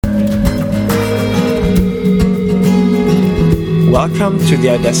Welcome to the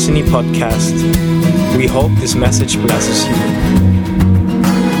iDestiny podcast. We hope this message blesses you.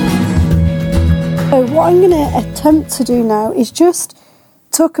 So what I'm going to attempt to do now is just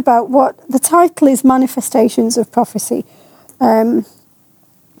talk about what the title is, Manifestations of Prophecy. And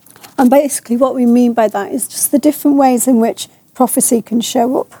basically what we mean by that is just the different ways in which prophecy can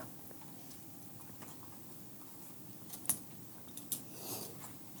show up.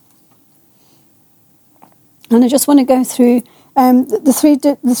 And I just want to go through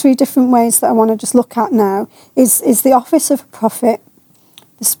the three different ways that I want to just look at now is the office of a prophet,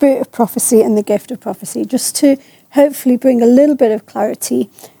 the spirit of prophecy, and the gift of prophecy, just to hopefully bring a little bit of clarity.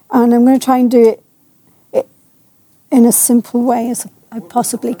 And I'm going to try and do it in as simple way as I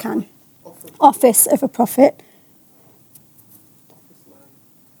possibly can. Office of a prophet,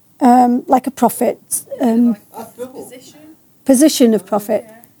 like a prophet, position of prophet.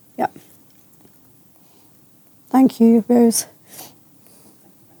 Yeah. Thank you, Rose.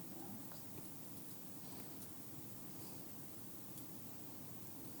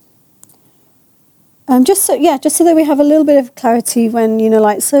 Just so that we have a little bit of clarity when,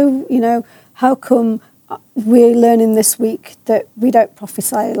 how come we're learning this week that we don't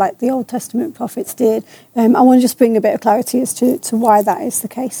prophesy like the Old Testament prophets did. I want to just bring a bit of clarity as to why that is the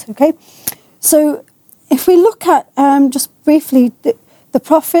case, okay? So if we look at, just briefly, the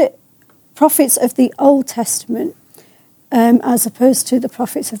prophets of the Old Testament as opposed to the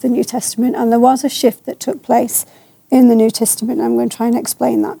prophets of the New Testament, and there was a shift that took place in the New Testament. I'm going to try and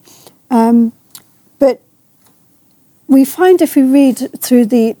explain that. But we find if we read through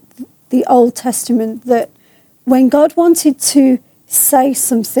the Old Testament that when God wanted to say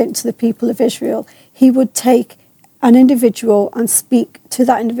something to the people of Israel, he would take an individual and speak to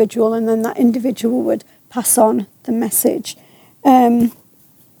that individual, and then that individual would pass on the message. And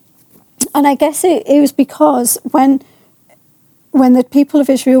I guess it was because when the people of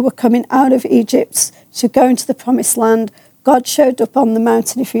Israel were coming out of Egypt to go into the promised land, God showed up on the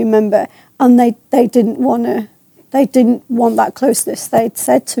mountain, if you remember, and they didn't want that closeness. They'd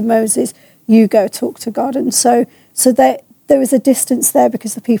said to Moses, you go talk to God. And so there was a distance there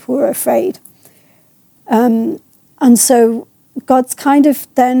because the people were afraid. And so God's kind of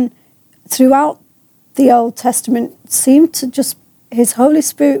then, throughout the Old Testament, seemed to just, his Holy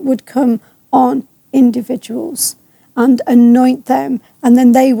Spirit would come on individuals and anoint them, and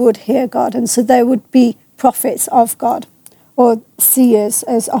then they would hear God. And so there would be prophets of God, or seers,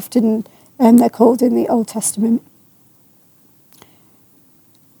 as often they're called in the Old Testament.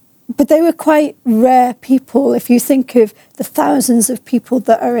 But they were quite rare people. If you think of the thousands of people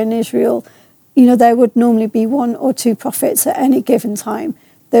that are in Israel, there would normally be one or two prophets at any given time.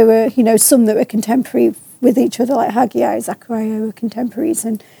 There were, some that were contemporary with each other, like Haggai, Zechariah were contemporaries,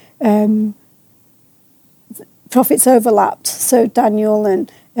 and prophets overlapped. So Daniel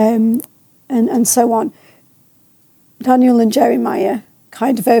and so on. Daniel and Jeremiah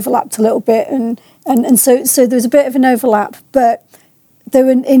kind of overlapped a little bit, and so there was a bit of an overlap, but they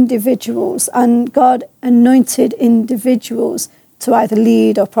were individuals, and God anointed individuals to either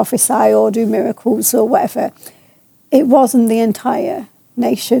lead or prophesy or do miracles or whatever. It wasn't the entire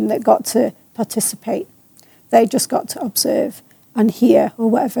nation that got to participate. They just got to observe and hear, or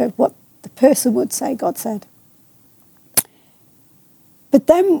whatever, what the person would say God said. But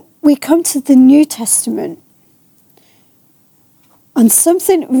then we come to the New Testament, and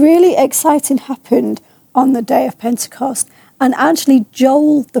something really exciting happened on the day of Pentecost. And actually,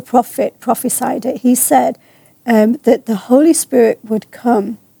 Joel the prophet prophesied it. He said that the Holy Spirit would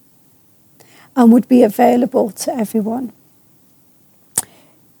come and would be available to everyone. He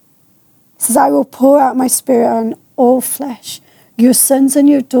says, I will pour out my spirit on all flesh. Your sons and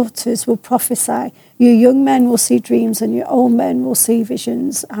your daughters will prophesy. Your young men will see dreams, and your old men will see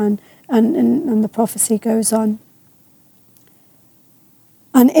visions. And the prophecy goes on.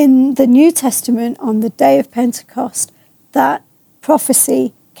 And in the New Testament, on the day of Pentecost, that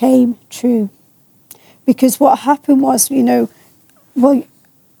prophecy came true. Because what happened was, when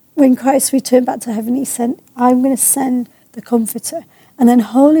Christ returned back to heaven, he said, I'm going to send the Comforter. And then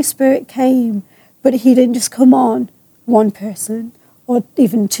Holy Spirit came, but he didn't just come on one person or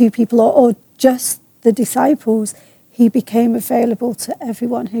even two people or just the disciples. He became available to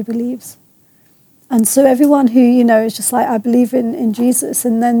everyone who believes. And so everyone who, is just like, I believe in Jesus,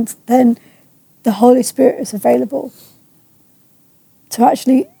 and then the Holy Spirit is available to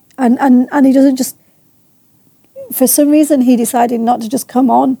actually, and he doesn't just, for some reason he decided not to just come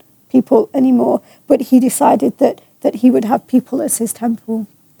on people anymore, but he decided that he would have people as his temple.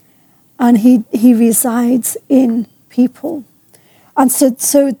 And he resides in people. And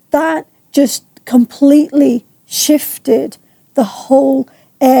so that just completely shifted the whole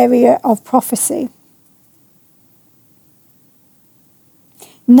area of prophecy.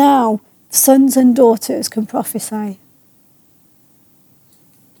 Now, sons and daughters can prophesy.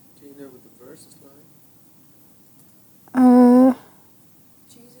 Do you know what the verse is like?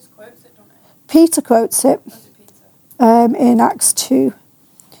 Jesus quotes it, don't it? Peter quotes it in Acts 2. It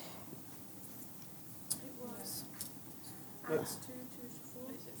was Acts 2,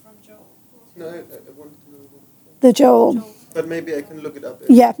 2-4. Is it from Joel? No, I wanted to know what. The Joel. But maybe I can look it up.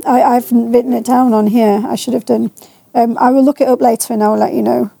 Yeah, I haven't written it down on here. I should have done. I will look it up later and I will let you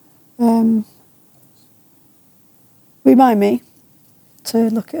know. Remind me to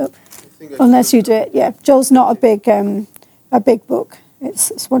look it up. Unless you do it, yeah. Joel's not a big book.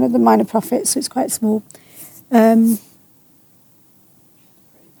 It's one of the minor prophets, so it's quite small. Pretty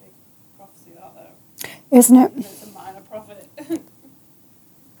big prophecy, that though. Isn't it? It's a minor prophet.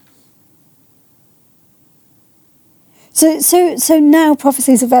 So now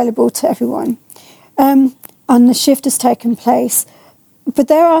prophecy is available to everyone, and the shift has taken place. But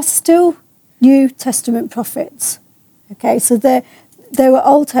there are still New Testament prophets. Okay, so there were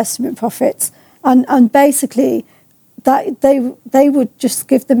Old Testament prophets, and basically that they would just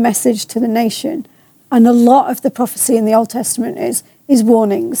give the message to the nation. And a lot of the prophecy in the Old Testament is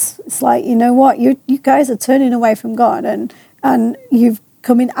warnings. It's like, you know what, you guys are turning away from God, and you've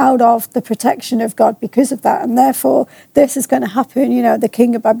coming out of the protection of God because of that, and therefore this is going to happen. You know, the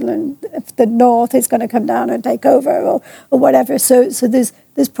king of Babylon, the north, is going to come down and take over, or whatever. So there's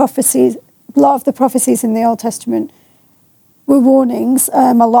prophecies. A lot of the prophecies in the Old Testament were warnings.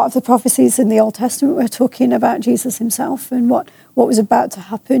 A lot of the prophecies in the Old Testament were talking about Jesus himself and what was about to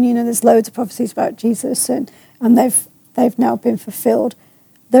happen. You know, there's loads of prophecies about Jesus, and they've now been fulfilled.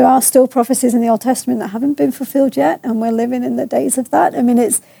 There are still prophecies in the Old Testament that haven't been fulfilled yet, and we're living in the days of that. I mean,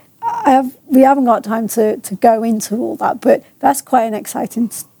 we haven't got time to go into all that, but that's quite an exciting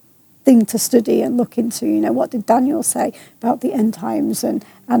thing to study and look into. You know, what did Daniel say about the end times? And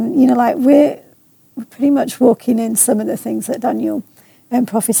you know, like we're pretty much walking in some of the things that Daniel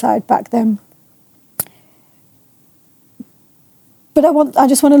prophesied back then. But I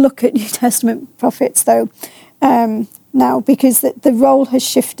just want to look at New Testament prophets, though, now, because the role has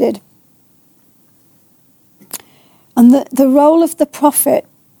shifted. And the role of the prophet,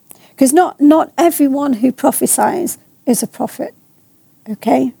 because not everyone who prophesies is a prophet,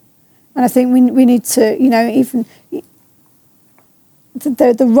 okay? And I think we need to, you know, even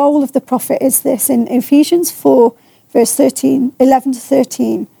the role of the prophet is this. In Ephesians 4, verse 11 to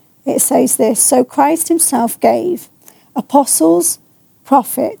 13, it says this: "So Christ himself gave apostles,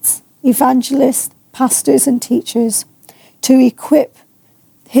 prophets, evangelists, pastors and teachers to equip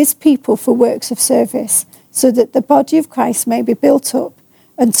his people for works of service, so that the body of Christ may be built up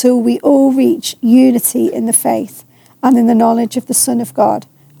until we all reach unity in the faith and in the knowledge of the Son of God,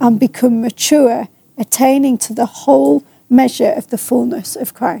 and become mature, attaining to the whole measure of the fullness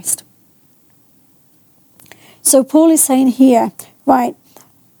of Christ." So Paul is saying here, right,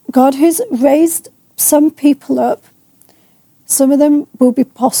 God has raised some people up. Some of them will be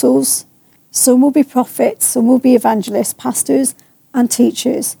apostles, some will be prophets, some will be evangelists, pastors and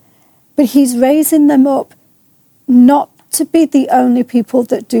teachers. But he's raising them up not to be the only people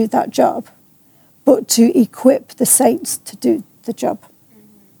that do that job, but to equip the saints to do the job.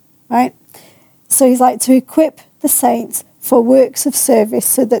 Right? So he's like, to equip the saints for works of service,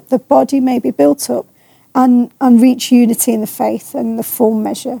 so that the body may be built up and reach unity in the faith and the full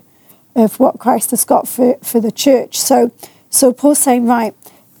measure of what Christ has got for the church. So Paul's saying, right,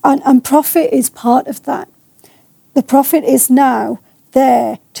 and prophet is part of that. The prophet is now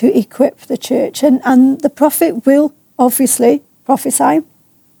there to equip the church. And the prophet will obviously prophesy.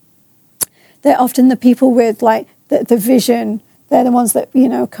 They're often the people with like the vision. They're the ones that, you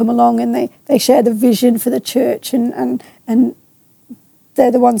know, come along and they share the vision for the church, and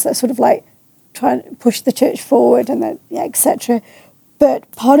they're the ones that sort of like try and push the church forward, and etc.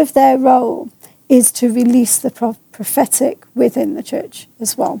 But part of their role is to release the prophetic within the church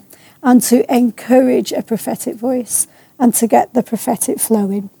as well, and to encourage a prophetic voice and to get the prophetic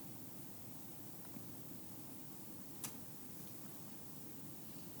flowing.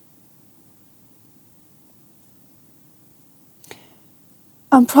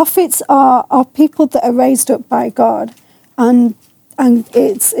 And prophets are people that are raised up by God, and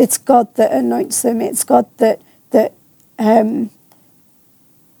it's God that anoints them. It's God that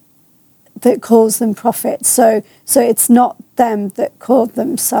calls them prophets. So it's not them that call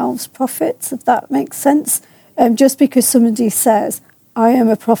themselves prophets, if that makes sense. Just because somebody says, "I am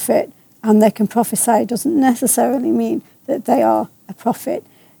a prophet," and they can prophesy, doesn't necessarily mean that they are a prophet.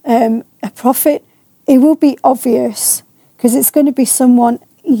 A prophet, it will be obvious, because it's going to be someone,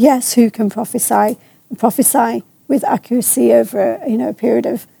 yes, who can prophesy with accuracy over a period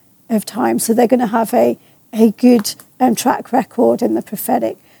of time. So they're going to have a good track record in the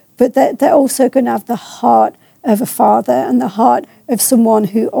prophetic, but they're also going to have the heart of a father and the heart of someone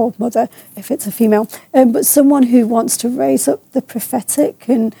who, or mother, if it's a female, but someone who wants to raise up the prophetic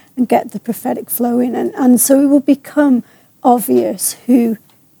and get the prophetic flowing. And so it will become obvious who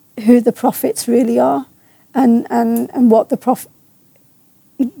the prophets really are and what the prophet...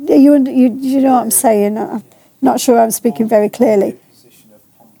 You know what I'm saying? I'm not sure I'm speaking very clearly. Position of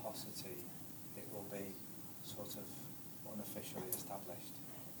pomposity, it will be sort of unofficially established.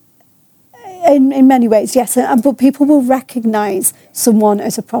 In many ways, yes, but people will recognise someone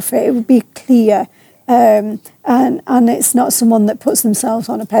as a prophet. It will be clear, and it's not someone that puts themselves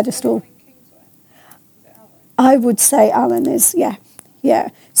on a pedestal. I would say Alan is, yeah.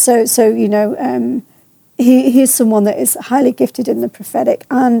 So he is someone that is highly gifted in the prophetic,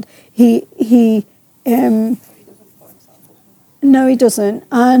 and he no, he doesn't,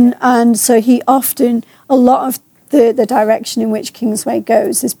 and so he often, a lot of the direction in which Kingsway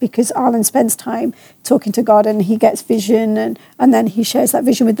goes is because Alan spends time talking to God, and he gets vision, and then he shares that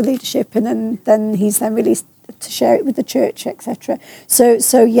vision with the leadership, and then he's then released to share it with the church, etc.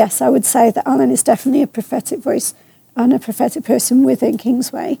 So yes, I would say that Alan is definitely a prophetic voice and a prophetic person within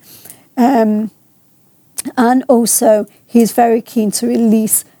Kingsway. And also, he's very keen to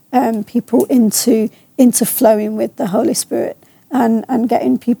release people into flowing with the Holy Spirit and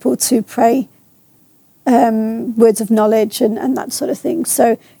getting people to pray words of knowledge and that sort of thing.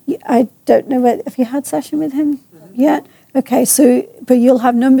 So I don't know if you had session with him yet. Okay, so but you'll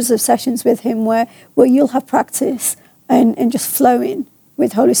have numbers of sessions with him where you'll have practice and just flowing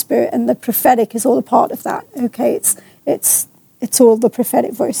with Holy Spirit, and the prophetic is all a part of that. Okay, it's all the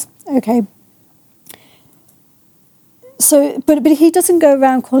prophetic voice. Okay. So, but he doesn't go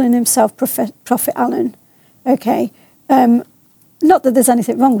around calling himself Prophet Alan. Okay, not that there's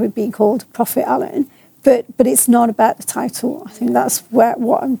anything wrong with being called Prophet Alan, but it's not about the title. I think that's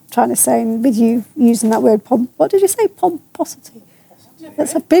what I'm trying to say. And with you using that word, what did you say? Pomposity.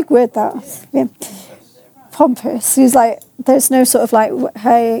 That's a big word. That yeah. Pompous. He's like, there's no sort of like,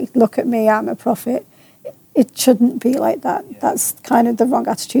 hey, look at me, I'm a prophet. It shouldn't be like that. Yeah. That's kind of the wrong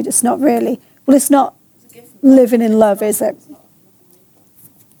attitude. It's not really. Well, it's not living in love, is it?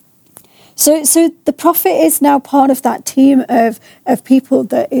 So the prophet is now part of that team of people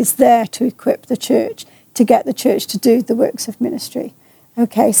that is there to equip the church, to get the church to do the works of ministry.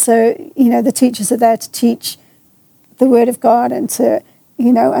 Okay, so, the teachers are there to teach the word of God and to,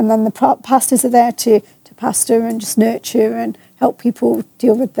 and then the pastors are there to pastor and just nurture and help people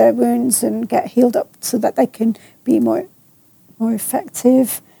deal with their wounds and get healed up so that they can be more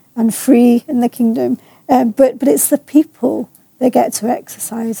effective and free in the kingdom. But it's the people that get to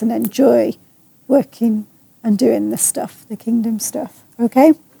exercise and enjoy working and doing the stuff, the kingdom stuff.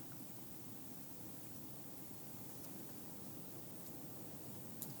 Okay?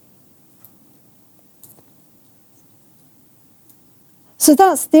 So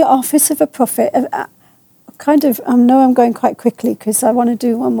that's the office of a prophet. I know I'm going quite quickly because I want to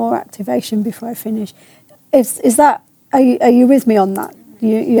do one more activation before I finish. Is that? Are you with me on that?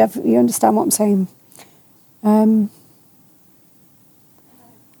 You understand what I'm saying? When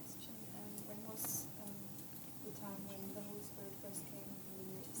was the time when the Holy Spirit first came in the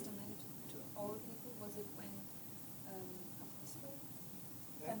New Testament to all people? Was it when Apostle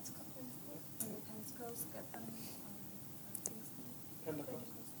Pentecost got them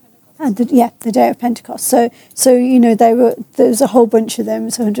Pentecost? The day of Pentecost. So there was a whole bunch of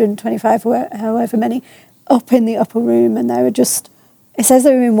them, so 125 or however many, up in the upper room, and they were just. It says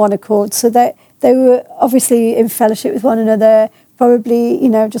they were in one accord, so they were obviously in fellowship with one another, probably,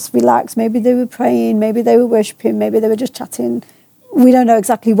 just relaxed. Maybe they were praying, maybe they were worshipping, maybe they were just chatting. We don't know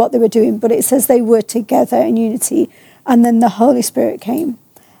exactly what they were doing, but it says they were together in unity. And then the Holy Spirit came.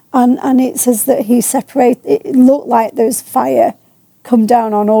 And it says that he separated, it looked like there was fire come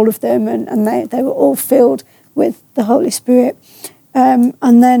down on all of them, and they were all filled with the Holy Spirit. And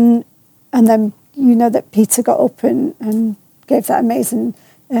then that Peter got up and gave that amazing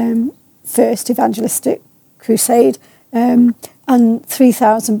first evangelistic crusade, and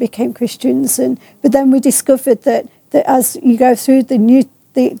 3,000 became Christians. But then we discovered that as you go through the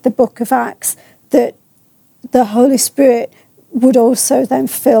book of Acts, that the Holy Spirit would also then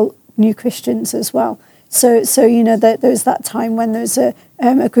fill new Christians as well. So that there was that time when there was a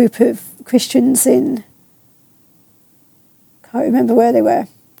group of Christians in, can't remember where they were.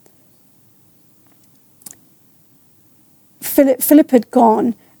 Philip had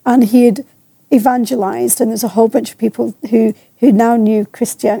gone, and he had evangelized, and there's a whole bunch of people who now knew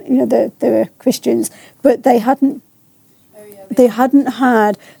Christian, they were Christians, but they hadn't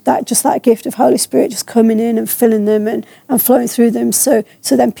had that gift of Holy Spirit just coming in and filling them and flowing through them. So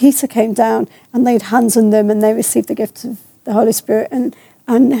then Peter came down and laid hands on them, and they received the gift of the Holy Spirit, and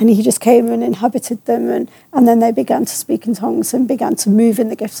he just came and inhabited them, and then they began to speak in tongues and began to move in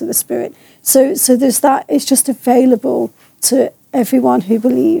the gifts of the Spirit. So there's that. It's just available to everyone who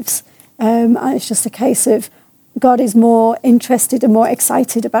believes, and it's just a case of God is more interested and more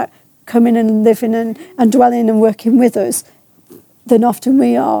excited about coming and living and dwelling and working with us than often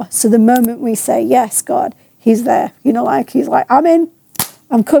we are. So the moment we say, yes, God, he's there, he's like, I'm in,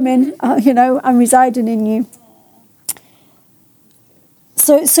 I'm coming, I'm residing in you.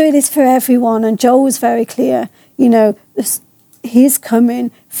 So it is for everyone. And Joel was very clear, he's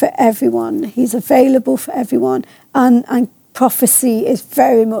coming for everyone. He's available for everyone. And prophecy is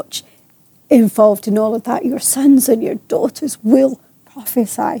very much involved in all of that. Your sons and your daughters will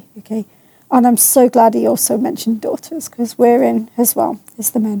prophesy, okay? And I'm so glad he also mentioned daughters, because we're in as well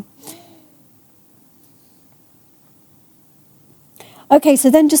as the men. Okay, so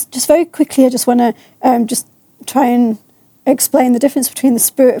then just very quickly, I just want to just try and explain the difference between the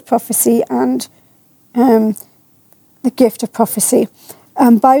spirit of prophecy and the gift of prophecy.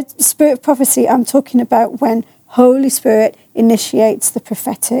 By the spirit of prophecy, I'm talking about when Holy Spirit initiates the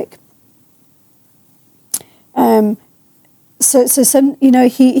prophetic. So some,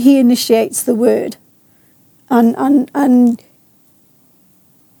 he initiates the word, and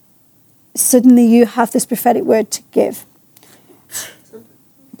suddenly you have this prophetic word to give.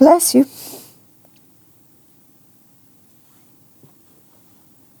 Bless you.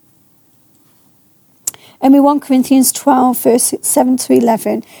 And in 1 Corinthians 12, verse 7 to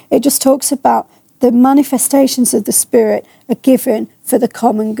 11, it just talks about the manifestations of the Spirit are given for the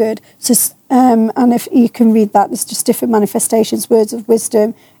common good. So, and if you can read that, there's just different manifestations: words of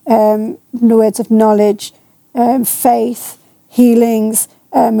wisdom, words of knowledge, faith, healings,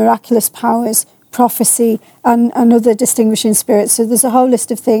 miraculous powers, prophecy, and other distinguishing spirits. So there's a whole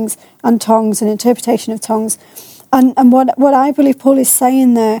list of things, and tongues, and interpretation of tongues. And what I believe Paul is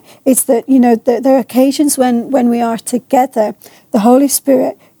saying there is that, there are occasions when we are together, the Holy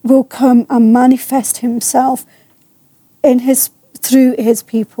Spirit will come and manifest himself through his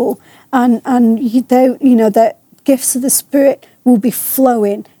people, and the gifts of the Spirit will be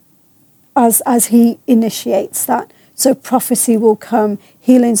flowing as he initiates that. So prophecy will come,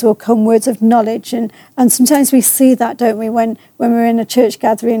 healings will come, words of knowledge, and sometimes we see that, don't we, when we're in a church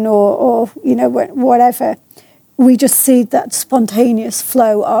gathering or whatever. We just see that spontaneous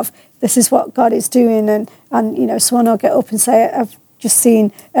flow of, this is what God is doing, and someone will get up and say, I've just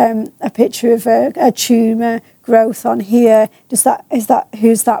seen a picture of a tumour growth on here. Who's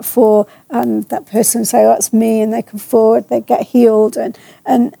that for? And that person will say, oh, it's me, and they come forward, they get healed,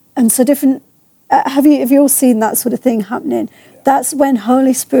 and so different. Have you all seen that sort of thing happening? That's when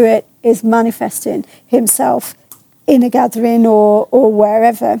Holy Spirit is manifesting himself in a gathering or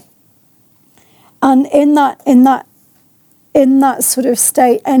wherever. And in that sort of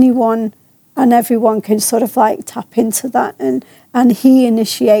state, anyone and everyone can sort of like tap into that, and he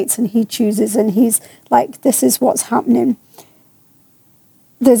initiates and he chooses, and he's like, this is what's happening.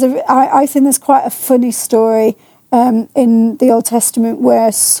 I think there's quite a funny story in the Old Testament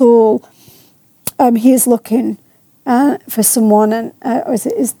where Saul, he is looking for someone,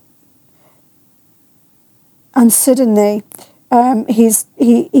 and suddenly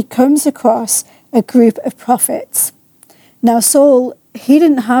he comes across a group of prophets. Now Saul, he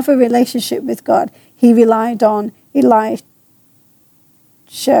didn't have a relationship with God. He relied on Elijah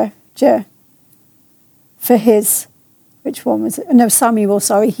for his, which one was it? No, Samuel,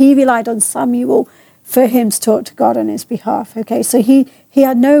 sorry. He relied on Samuel for him to talk to God on his behalf. Okay, so he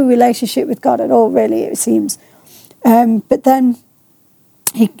had no relationship with God at all, really, it seems. But then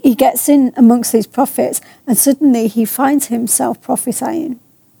he gets in amongst these prophets, and suddenly he finds himself prophesying.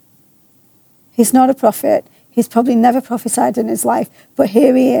 He's not a prophet. He's probably never prophesied in his life, but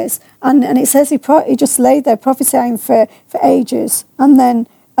here he is. And it says he just lay there prophesying for ages. And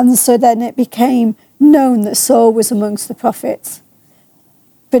so then it became known that Saul was amongst the prophets.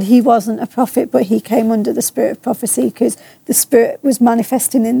 But he wasn't a prophet, but he came under the spirit of prophecy because the Spirit was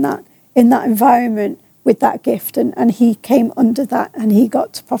manifesting in that environment with that gift. And he came under that, and he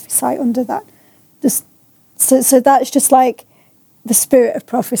got to prophesy under that. So that's just like the spirit of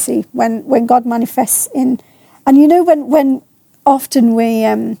prophecy when God manifests in. And when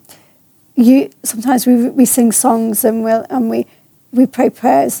often sometimes we sing songs and we pray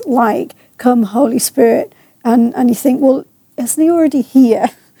prayers like, come Holy Spirit, and you think, well, isn't he already here?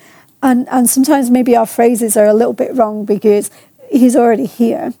 And sometimes maybe our phrases are a little bit wrong because he's already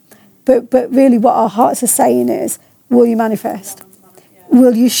here. But really what our hearts are saying is, will you manifest?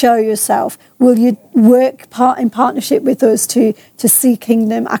 Will you show yourself? Will you work in partnership with us to see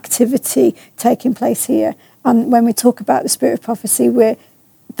kingdom activity taking place here? And when we talk about the spirit of prophecy,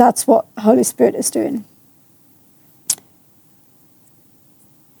 that's what Holy Spirit is doing.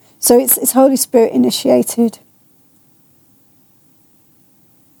 So it's Holy Spirit initiated.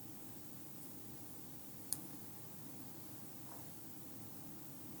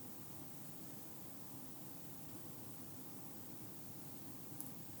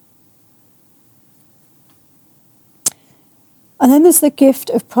 And then there's the gift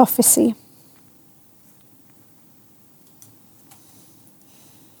of prophecy.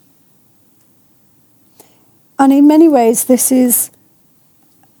 And in many ways, this is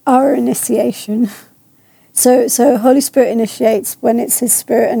our initiation. So Holy Spirit initiates when it's His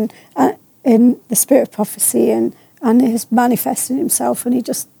Spirit and in the spirit of prophecy and He's manifesting Himself and He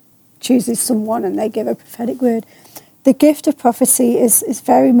just chooses someone and they give a prophetic word. The gift of prophecy is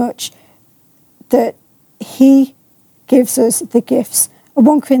very much that He gives us the gifts.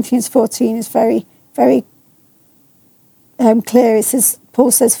 1 Corinthians 14 is very, very clear. It says, Paul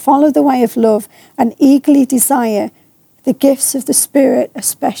says, follow the way of love and eagerly desire the gifts of the Spirit,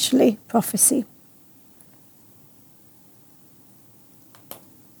 especially prophecy.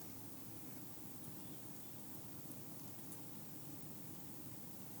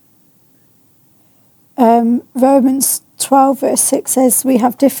 Romans 12 verse 6 says, we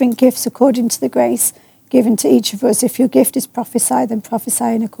have different gifts according to the grace given to each of us. If your gift is prophesy, then prophesy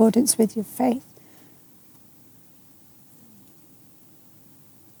in accordance with your faith.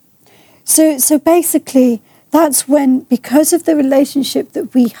 So basically, that's when, because of the relationship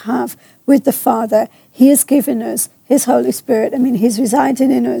that we have with the Father, He has given us His Holy Spirit. I mean, He's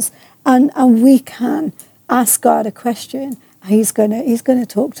residing in us, and we can ask God a question. He's gonna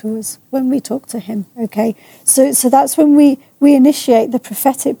talk to us when we talk to Him. Okay, so that's when we initiate the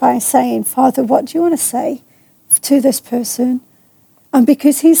prophetic by saying, Father, what do you want to say to this person? And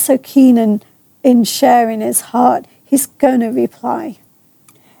because He's so keen in sharing His heart, He's going to reply.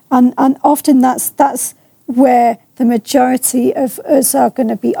 And often that's where the majority of us are going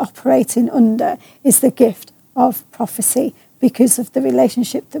to be operating under, is the gift of prophecy. Because of the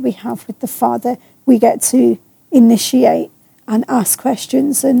relationship that we have with the Father, we get to initiate and ask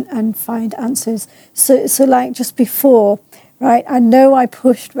questions and find answers. So like just before, right, I know I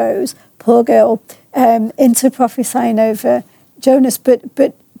pushed Rose, poor girl, into prophesying over Jonas, but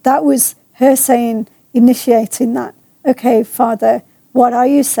that was her saying, initiating that, okay, Father, what are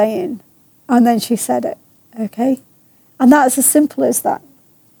you saying? And then she said it, okay? And that's as simple as that.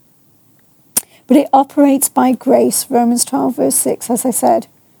 But it operates by grace, Romans 12 verse 6, as I said,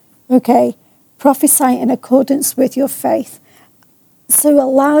 okay? Prophesy in accordance with your faith. So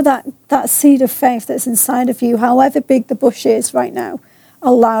allow that seed of faith that's inside of you, however big the bush is right now,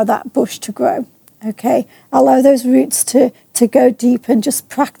 allow that bush to grow, okay? Allow those roots to go deep and just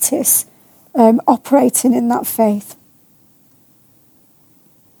practice operating in that faith.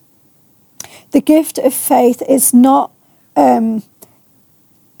 The gift of faith is not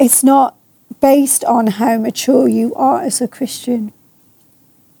it's not based on how mature you are as a Christian.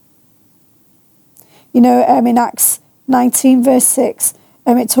 You know, in Acts 19 verse 6,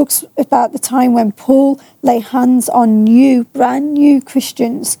 it talks about the time when Paul laid hands on brand new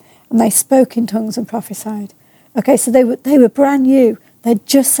Christians, and they spoke in tongues and prophesied. Okay, so they were brand new. They'd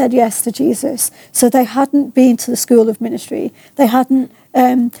just said yes to Jesus. So they hadn't been to the school of ministry. They hadn't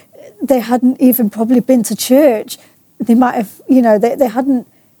even probably been to church. They might have, they hadn't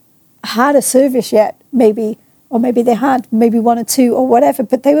had a service yet, maybe, or maybe they had, maybe one or two or whatever,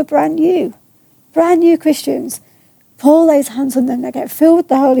 but they were brand new Christians. Paul lays hands on them, they get filled with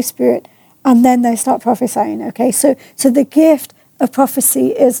the Holy Spirit, and then they start prophesying, okay? So the gift of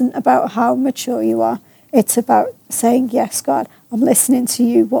prophecy isn't about how mature you are. It's about saying, yes, God, I'm listening to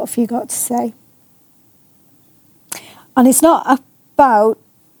you. What have you got to say? And it's not about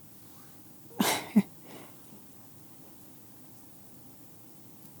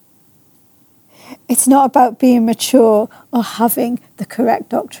it's not about being mature or having the correct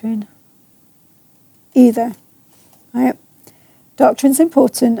doctrine either, right? Doctrine's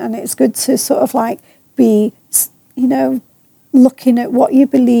important, and it's good to sort of like be, looking at what you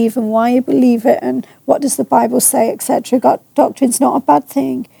believe and why you believe it and what does the Bible say, etc. Doctrine's not a bad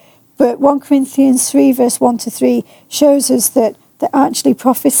thing. But 1 Corinthians 3 verse 1 to 3 shows us that actually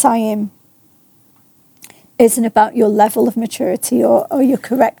prophesying isn't about your level of maturity or your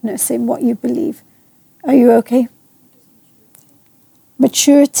correctness in what you believe. Are you okay?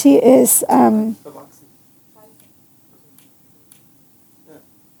 Maturity is Erwachsen. Ja,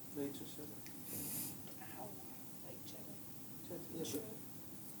 nature shadow. Yeah, but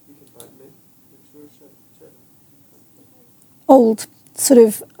you can find mature shadow. old, sort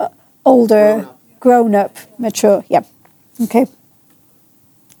of older, grown up, mature. Yeah. Okay.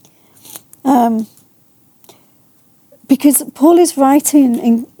 Because Paul is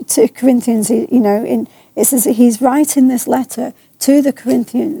writing to Corinthians, it says that he's writing this letter to the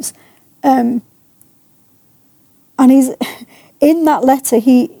Corinthians, and he's in that letter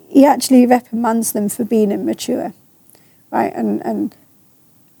he actually reprimands them for being immature, right? And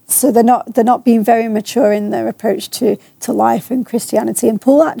so they're not being very mature in their approach to life and Christianity, and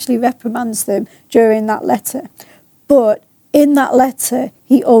Paul actually reprimands them during that letter. But in that letter,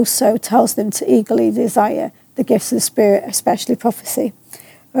 he also tells them to eagerly desire the gifts of the Spirit, especially prophecy.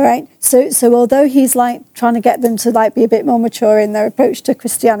 All right. So although he's like trying to get them to like be a bit more mature in their approach to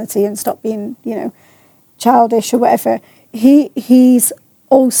Christianity and stop being, childish or whatever, he's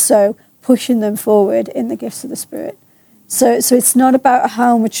also pushing them forward in the gifts of the Spirit. So it's not about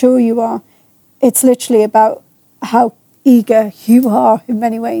how mature you are. It's literally about how eager you are in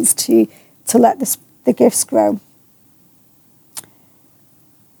many ways to let the gifts grow.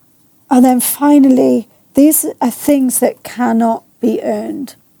 And then finally, these are things that cannot be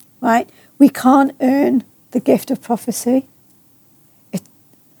earned, right? We can't earn the gift of prophecy.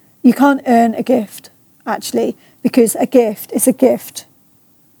 You can't earn a gift, actually, because a gift is a gift.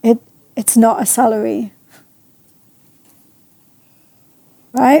 It's not a salary,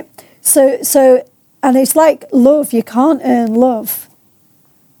 right? So, and it's like love. You can't earn love.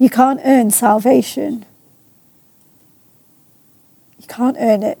 You can't earn salvation. You can't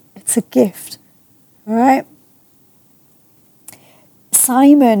earn it. It's a gift. All right.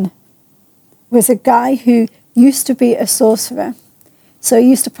 Simon was a guy who used to be a sorcerer. So he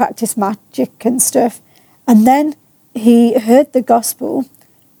used to practice magic and stuff. And then he heard the gospel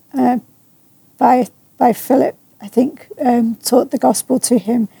by Philip, I think, taught the gospel to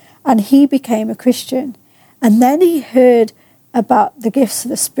him. And he became a Christian. And then he heard about the gifts of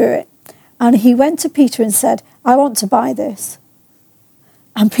the Spirit. And he went to Peter and said, I want to buy this.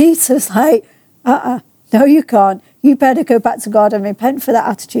 And Peter's like, no, you can't. You better go back to God and repent for that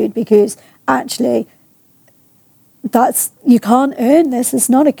attitude, because actually, you can't earn this. It's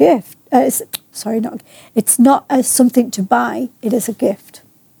not a gift. It's not something to buy. It is a gift.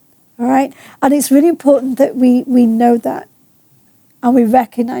 All right, and it's really important that we know that and we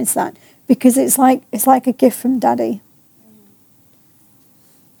recognise that, because it's like a gift from Daddy.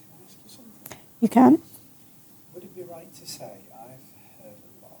 Can I ask you something? You can. Would it be right to say, I've heard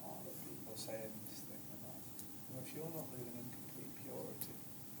a lot of people saying this thing about, if you're not living in complete purity,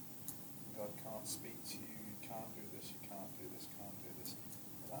 God can't speak to you, you can't do this, you can't do this, can't do this.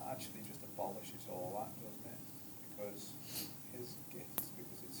 That actually just abolishes all that, doesn't it? Because his gifts,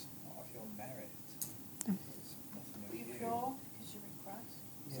 because it's not of your merit, it's nothing of Are you you. pure because you're in Christ?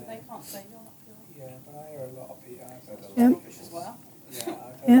 So Yeah. they can't say you're not pure. Yeah, but I hear a lot of people, I've heard a lot Yeah. of As people, well. yeah,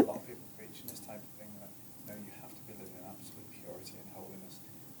 I've heard a lot of people preaching this type of thing, that you have to be living in absolute purity and holiness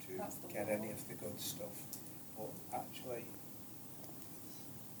to That's the get law. any of the good stuff. But actually, it's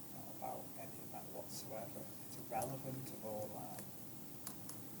not about any of that whatsoever. It's irrelevant of all that.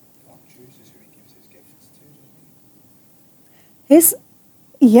 God chooses who he gives his gifts to, doesn't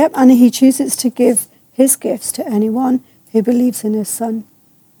he? Yep, and he chooses to give his gifts to anyone who believes in his Son.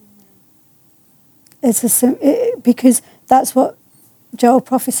 It's because that's what Joel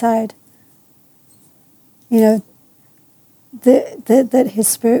prophesied. That his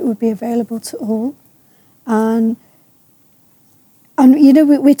Spirit would be available to all, and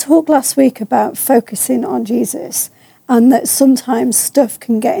we talked last week about focusing on Jesus, and that sometimes stuff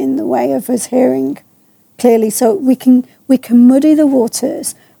can get in the way of us hearing clearly. So we can muddy the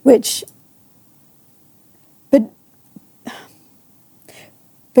waters, but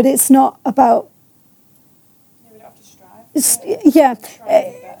it's not about. Yeah, we don't have to strive. Yeah. Try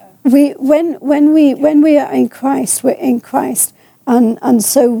and be better. When we are in Christ, we're in Christ, and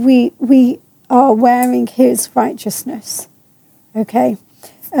so we are wearing his righteousness. Okay,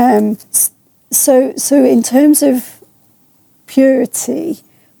 so in terms of purity,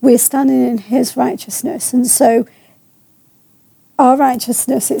 we're standing in his righteousness, and so our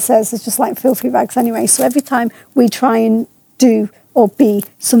righteousness, it says, is just like filthy rags anyway. So every time we try and do or be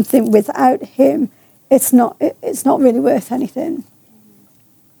something without him, it's not really worth anything.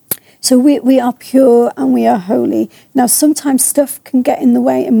 So we are pure and we are holy. Now, sometimes stuff can get in the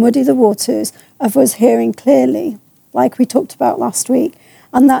way and muddy the waters of us hearing clearly, like we talked about last week.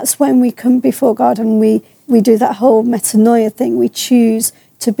 And that's when we come before God and we we do that whole metanoia thing. We choose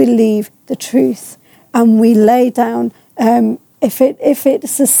to believe the truth, and we lay down. If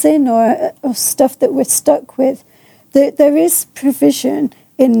it's a sin or stuff that we're stuck with, there is provision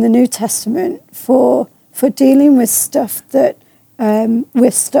in the New Testament for dealing with stuff that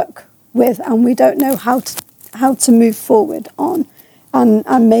we're stuck with, and we don't know how to move forward on,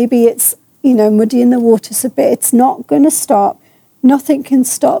 and maybe it's muddying the waters a bit. It's not going to stop. Nothing can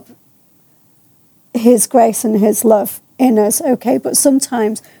stop His grace and His love in us. Okay, but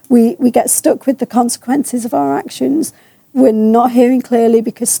sometimes we get stuck with the consequences of our actions. We're not hearing clearly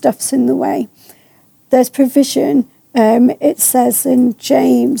because stuff's in the way. There's provision. It says in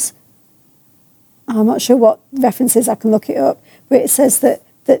James, I'm not sure what references, I can look it up, but it says that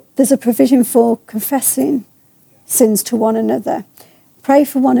there's a provision for confessing sins to one another. Pray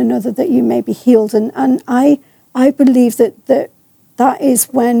for one another that you may be healed. And I believe that is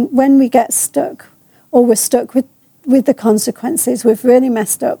when we get stuck, or we're stuck with the consequences. We've really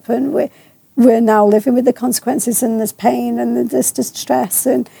messed up, and we're now living with the consequences, and there's pain and there's distress,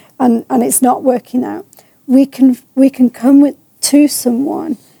 and it's not working out. We can come to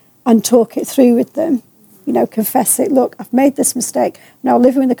someone and talk it through with them. Confess it. Look, I've made this mistake. I'm now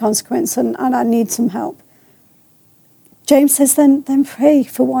living with the consequence, and I need some help. James says, then pray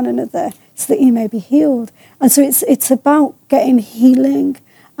for one another so that you may be healed. And so it's about getting healing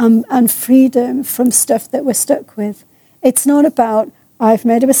and freedom from stuff that we're stuck with. It's not about, I've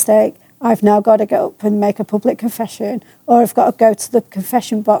made a mistake, I've now got to go up and make a public confession, or I've got to go to the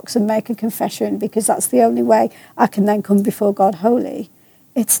confession box and make a confession because that's the only way I can then come before God holy.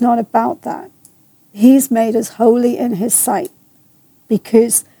 It's not about that. He's made us holy in His sight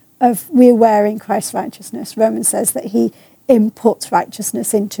because we're wearing Christ's righteousness. Romans says that He inputs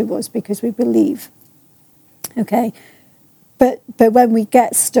righteousness into us because we believe. Okay? But when we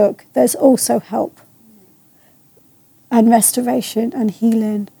get stuck, there's also help and restoration and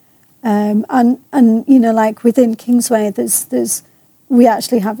healing. And like within Kingsway, we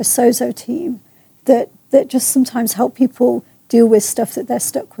actually have a sozo team that just sometimes help people deal with stuff that they're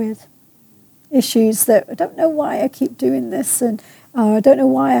stuck with. Issues that I don't know why I keep doing this, and I don't know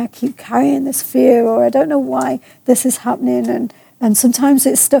why I keep carrying this fear, or I don't know why this is happening. And sometimes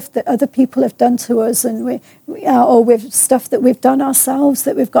it's stuff that other people have done to us, and or with stuff that we've done ourselves,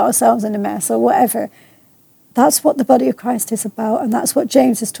 that we've got ourselves in a mess or whatever. That's what the body of Christ is about, and that's what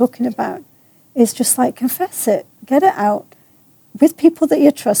James is talking about. It's just like, confess it, get it out with people that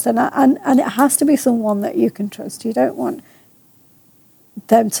you trust, and it has to be someone that you can trust. You don't want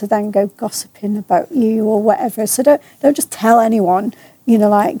them to then go gossiping about you or whatever. So don't just tell anyone,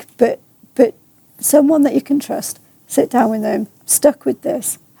 but someone that you can trust. Sit down with them. Stuck with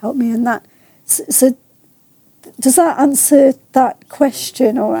this. Help me in that. So does that answer that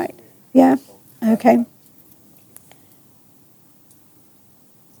question? All right. Yeah. Okay.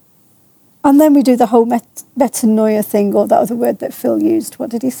 And then we do the whole metanoia thing, or that other word that Phil used. What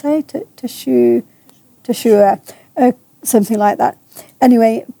did he say? Teshua, something like that.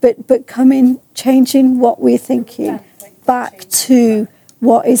 Anyway, but changing what we're thinking back to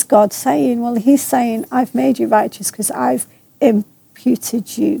what is God saying. Well, He's saying, I've made you righteous because I've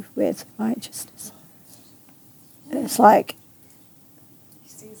imputed you with righteousness. It's like,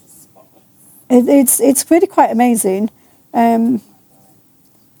 it's really quite amazing.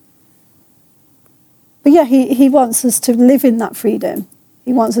 But yeah, he wants us to live in that freedom.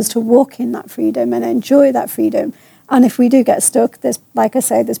 He wants us to walk in that freedom and enjoy that freedom. And if we do get stuck, there's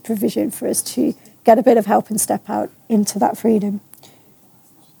provision for us to get a bit of help and step out into that freedom.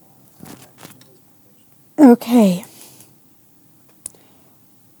 Okay,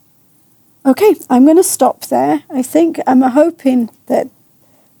 I'm going to stop there. I think I'm hoping that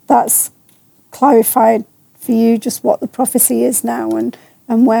that's clarified for you just what the prophecy is now and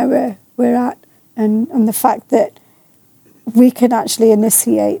where we're at, and the fact that we can actually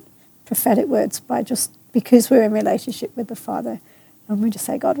initiate prophetic words because we're in relationship with the Father, and we just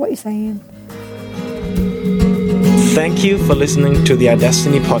say, God, what are you saying? Thank you for listening to the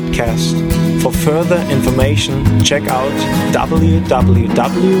iDestiny podcast. For further information, check out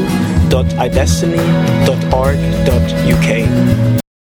www.idestiny.org.uk.